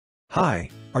Hi,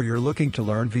 are you looking to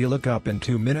learn VLOOKUP in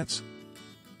 2 minutes?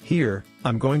 Here,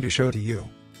 I'm going to show to you.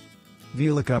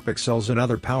 VLOOKUP excels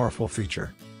another powerful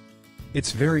feature.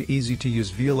 It's very easy to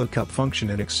use VLOOKUP function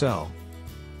in Excel.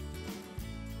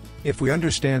 If we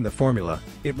understand the formula,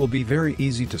 it will be very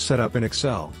easy to set up in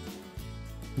Excel.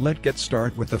 Let's get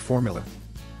started with the formula.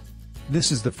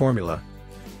 This is the formula.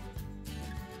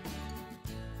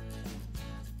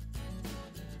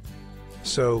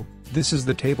 So, this is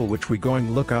the table which we going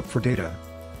to look up for data.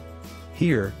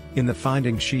 Here, in the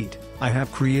finding sheet, I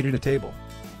have created a table.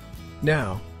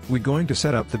 Now, we're going to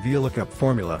set up the VLOOKUP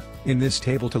formula in this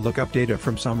table to look up data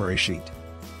from summary sheet.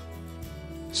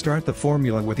 Start the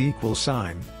formula with equal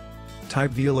sign.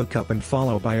 Type VLOOKUP and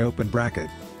follow by open bracket.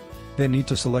 Then need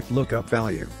to select lookup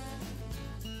value,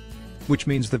 which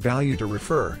means the value to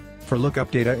refer for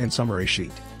lookup data in summary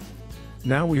sheet.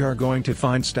 Now we are going to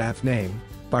find staff name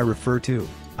by refer to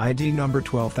ID number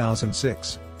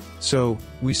 12006. So,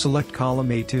 we select column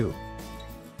A2.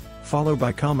 Followed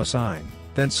by comma sign,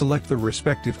 then select the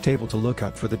respective table to look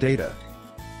up for the data.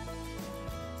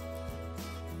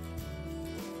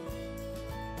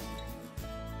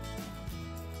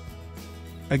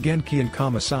 Again key and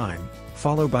comma sign,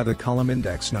 followed by the column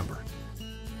index number.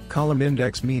 Column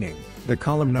index meaning, the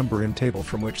column number in table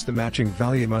from which the matching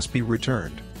value must be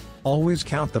returned. Always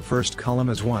count the first column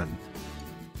as 1.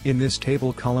 In this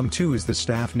table column 2 is the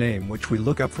staff name which we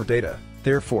look up for data,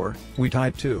 therefore, we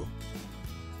type 2.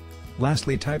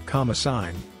 Lastly type comma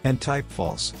sign, and type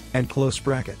false, and close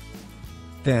bracket.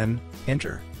 Then,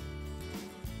 enter.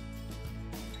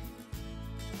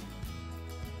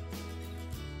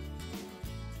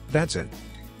 That's it.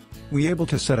 We able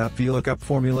to set up VLOOKUP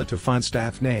formula to find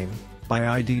staff name, by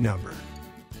ID number.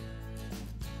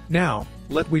 Now,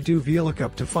 let we do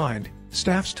VLOOKUP to find,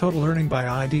 staff's total earning by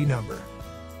ID number.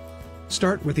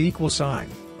 Start with equal sign.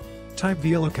 Type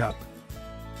VLOOKUP.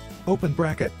 Open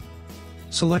bracket.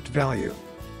 Select value.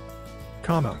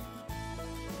 Comma.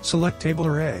 Select table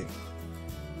array.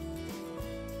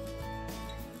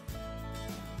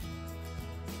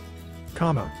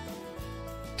 Comma.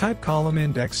 Type column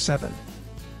index 7.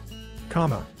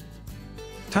 Comma.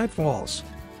 Type false.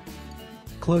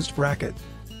 Closed bracket.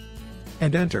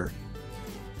 And enter.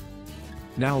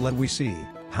 Now let we see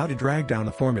how to drag down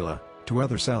the formula to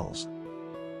other cells.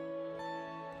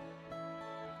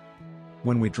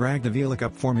 When we drag the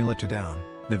VLOOKUP formula to down,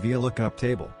 the VLOOKUP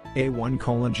table,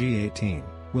 A1:G18,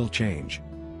 will change.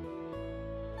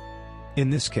 In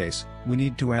this case, we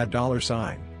need to add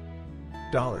 $sign.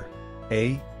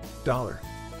 $A,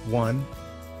 $1,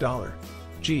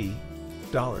 $G,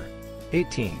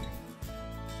 $18.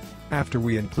 After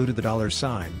we included the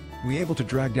 $sign, we able to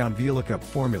drag down VLOOKUP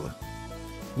formula.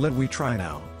 Let we try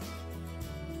now.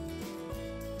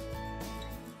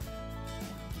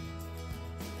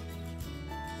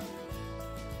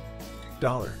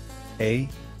 $A,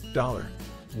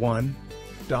 $1,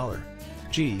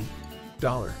 $G,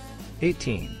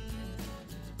 $18.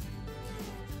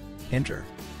 Enter.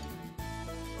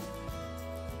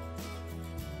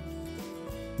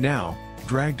 Now,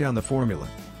 drag down the formula.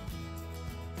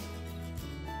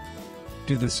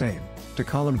 Do the same to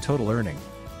column total earning.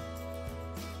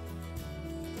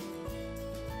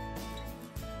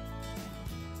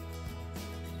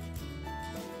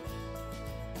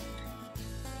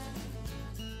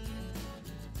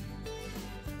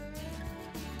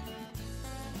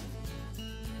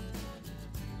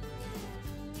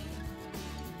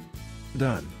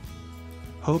 Done.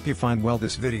 Hope you find well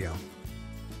this video.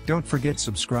 Don't forget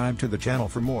subscribe to the channel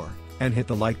for more, and hit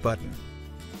the like button.